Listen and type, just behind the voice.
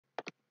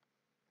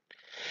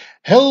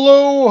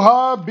Hello,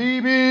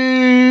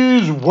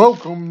 Habibis!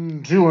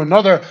 Welcome to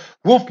another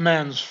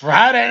Wolfman's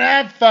Friday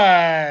Night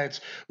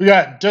Fights. We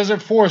got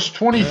Desert Force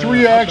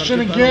 23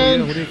 action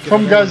again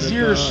from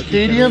Ghazir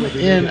Stadium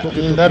in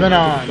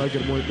Lebanon.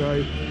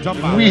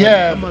 We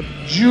have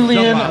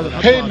Julien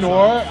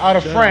Piednor out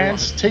of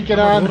France taking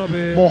on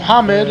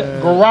Mohamed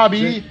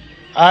Ghorabi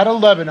out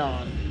of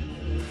Lebanon.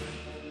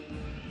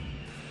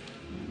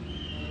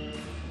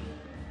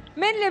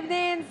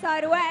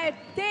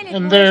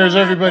 And there's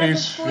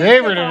everybody's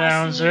favorite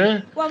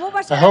announcer.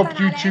 I hope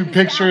YouTube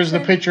pictures the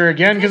picture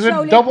again because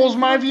it doubles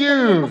my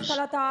views.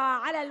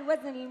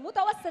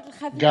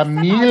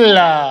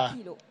 Gamila.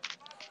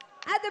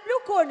 At the blue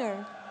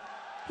corner,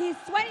 he's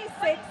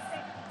 26,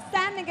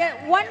 standing at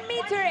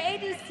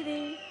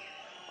 1m83,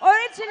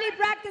 originally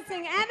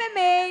practicing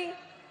MMA,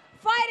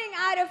 fighting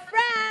out of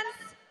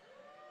France,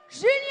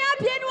 Julien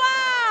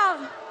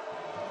Piednor.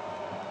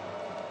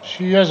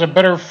 She has a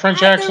better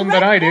French accent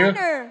than I do.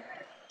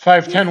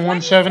 5'10",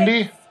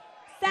 170.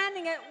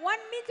 Standing at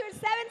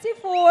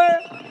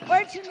 1m74,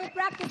 originally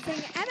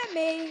practicing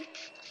MMA,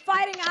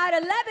 fighting out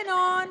of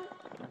Lebanon,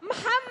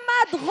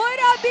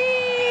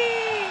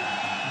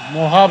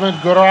 Mohamed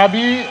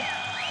Ghorabi,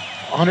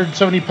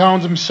 170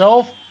 pounds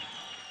himself.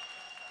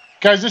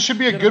 Guys, this should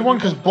be a good one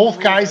because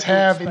both guys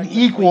have an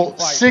equal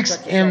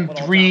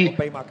 6-3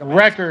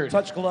 record.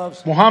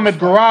 Mohamed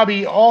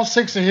Ghorabi, all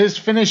 6 of his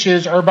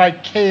finishes are by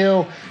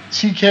KO,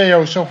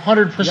 TKO, so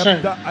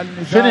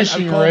 100%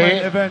 finishing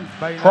rate.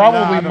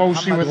 Probably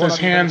mostly with his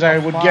hands, I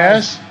would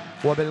guess.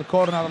 The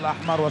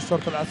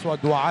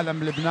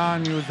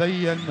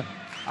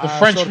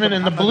Frenchman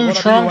in the blue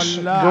trunks,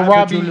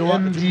 Ghorabi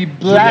in the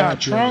black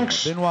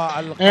trunks.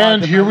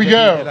 And here we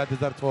go.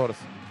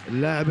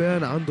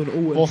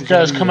 Both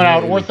guys coming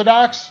out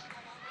orthodox.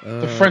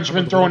 The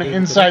Frenchman throwing an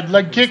inside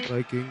leg kick.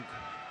 And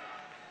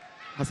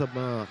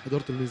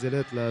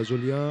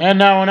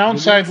now an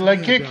outside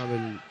leg kick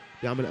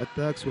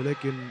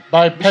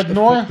by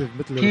Piednor.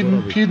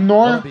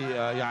 Piednor.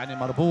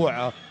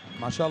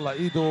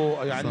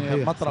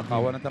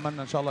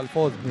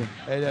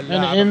 And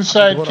an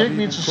inside kick,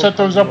 needs to set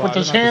those up with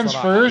his hands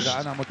first.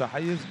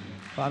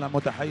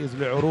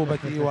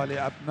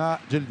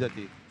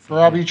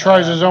 Ghorabi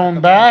tries his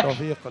own back.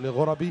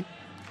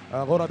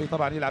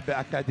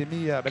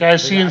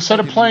 Guys, see, instead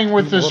of playing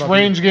with this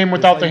range game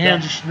without the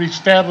hands, you should be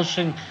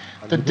establishing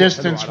the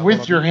distance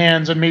with your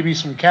hands and maybe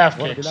some calf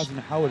kicks.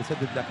 And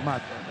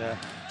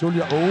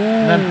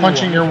then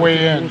punching your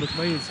way in.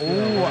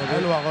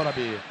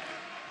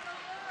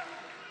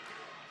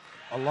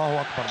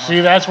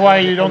 See, that's why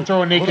you don't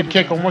throw a naked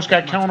kick. Almost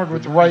got countered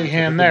with the right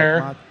hand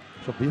there.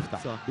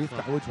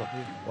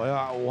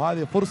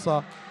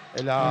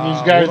 And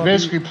these guys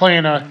basically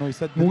playing a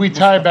Muay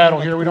Thai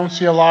battle here. We don't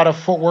see a lot of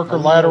footwork or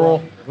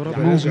lateral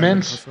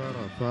movements.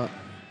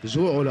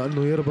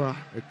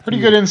 Pretty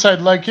good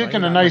inside leg kick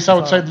and a nice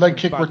outside leg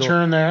kick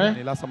return there.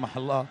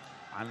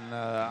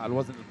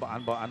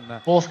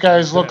 Both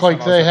guys look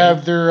like they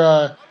have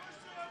their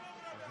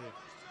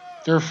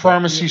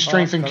pharmacy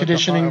strength and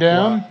conditioning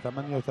down.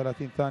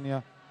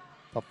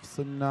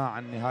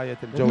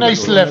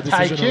 Nice left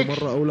high kick.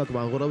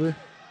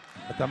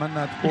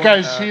 You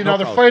guys see, now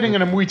they're fighting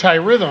in a Muay Thai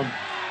rhythm.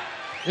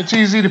 It's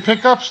easy to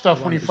pick up stuff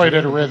when you fight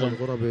at a rhythm.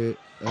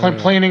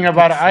 Complaining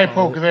about an eye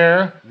poke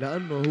there.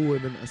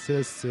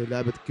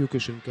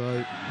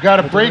 Got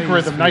a break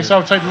rhythm. Nice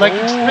outside leg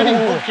kick, spinning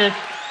hook kick.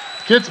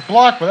 Gets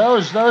blocked, but that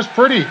was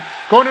pretty.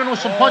 Going in with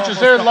some punches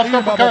there. Left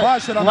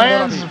uppercut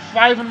lands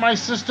 5 in my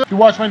system. You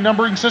watch my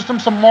numbering system.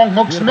 Some long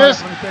hooks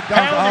miss.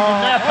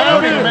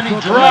 Pounding him, and he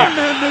dropped.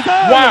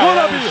 Wow,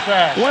 that was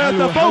fast.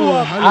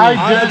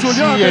 I did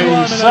see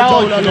a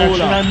solid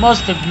connection. I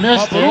must have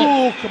missed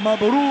it.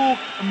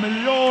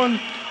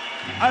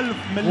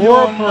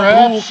 Or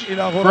perhaps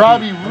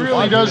Ghorabi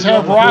really does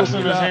have rocks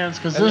in his hands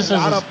because this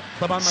is his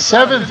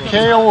 7th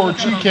KO or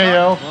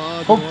TKO.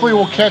 Hopefully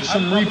we'll catch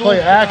some replay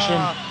action.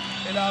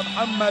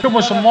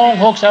 With some long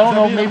hooks, I don't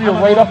know, maybe a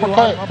right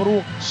uppercut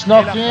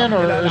snuck in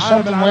or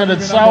something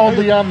landed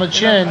solidly on the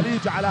chin to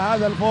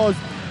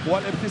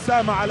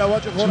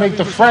make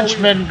the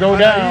Frenchman go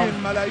down.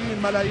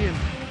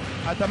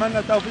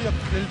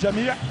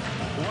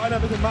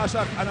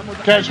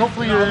 Guys,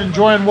 hopefully you're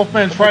enjoying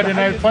Wolfman's Friday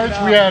Night Fights.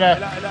 We had a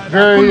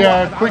very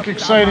quick,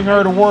 exciting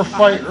Art of War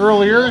fight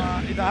earlier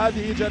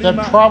that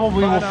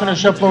probably will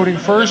finish uploading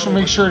first, so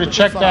make sure to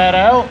check that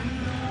out.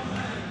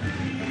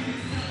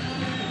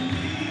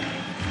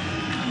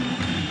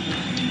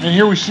 And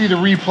here we see the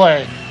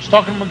replay.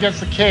 Stalking him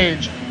against the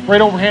cage.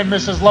 Right overhand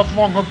misses, left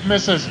long hook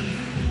misses.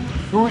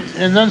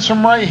 And then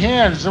some right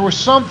hands. There was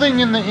something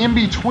in the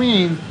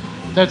in-between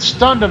that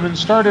stunned him and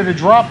started to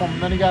drop him.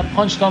 And then he got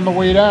punched on the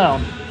way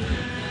down.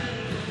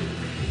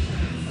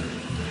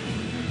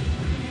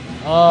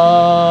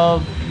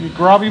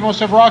 Ghorabi must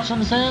have rocks in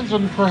his hands,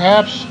 and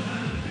perhaps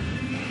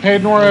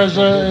Piednor has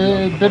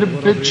a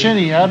bit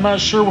chinny. I'm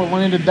not sure what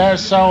landed that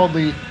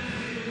solidly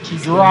to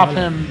drop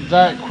him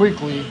that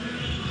quickly.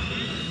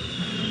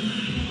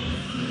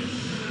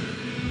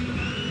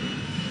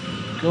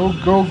 Go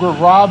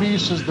Ghorabi,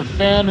 says the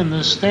fan in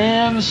the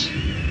stands.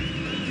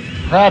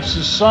 Perhaps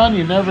his son,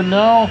 you never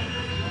know.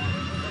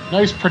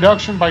 Nice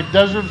production by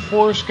Desert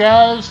Force,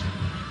 guys.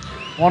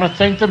 Want to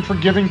thank them for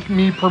giving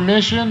me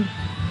permission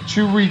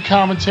to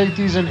re-commentate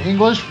these in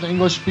English for the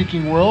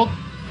English-speaking world.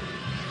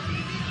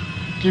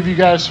 Give you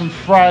guys some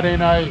Friday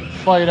night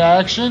fight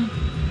action.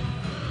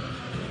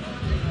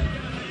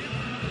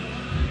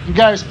 And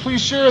guys,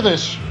 please share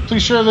this.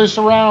 Please share this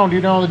around,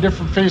 you know, the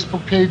different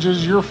Facebook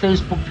pages, your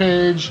Facebook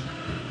page,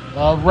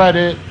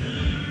 Reddit.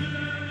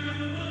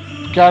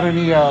 Got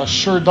any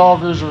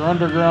Sure-Doggers or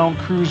underground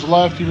crews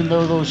left, even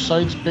though those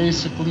sites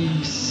basically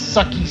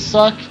suck.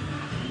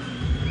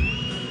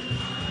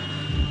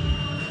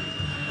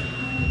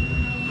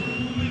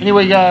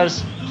 Anyway,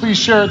 guys, please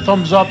share it,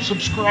 thumbs up,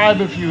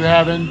 subscribe if you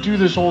haven't. Do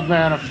this old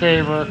man a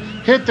favor.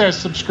 Hit that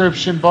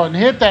subscription button.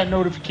 Hit that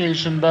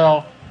notification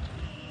bell.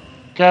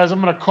 Guys, I'm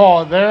going to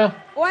call it there.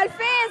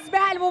 والفائز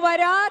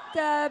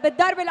بهالمباراة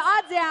بالضرب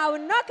القاضي أو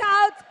النوك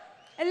أوت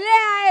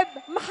اللاعب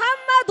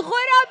محمد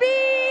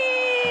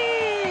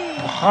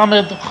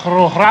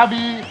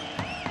Ghorabi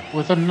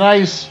with a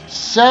nice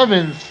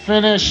 7th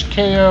finish,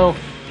 KO,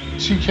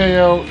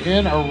 TKO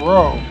in a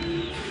row.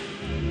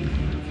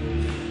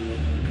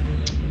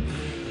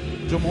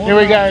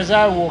 Anyway, guys,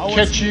 I will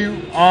catch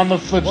you on the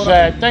flip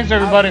side. Thanks,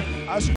 everybody.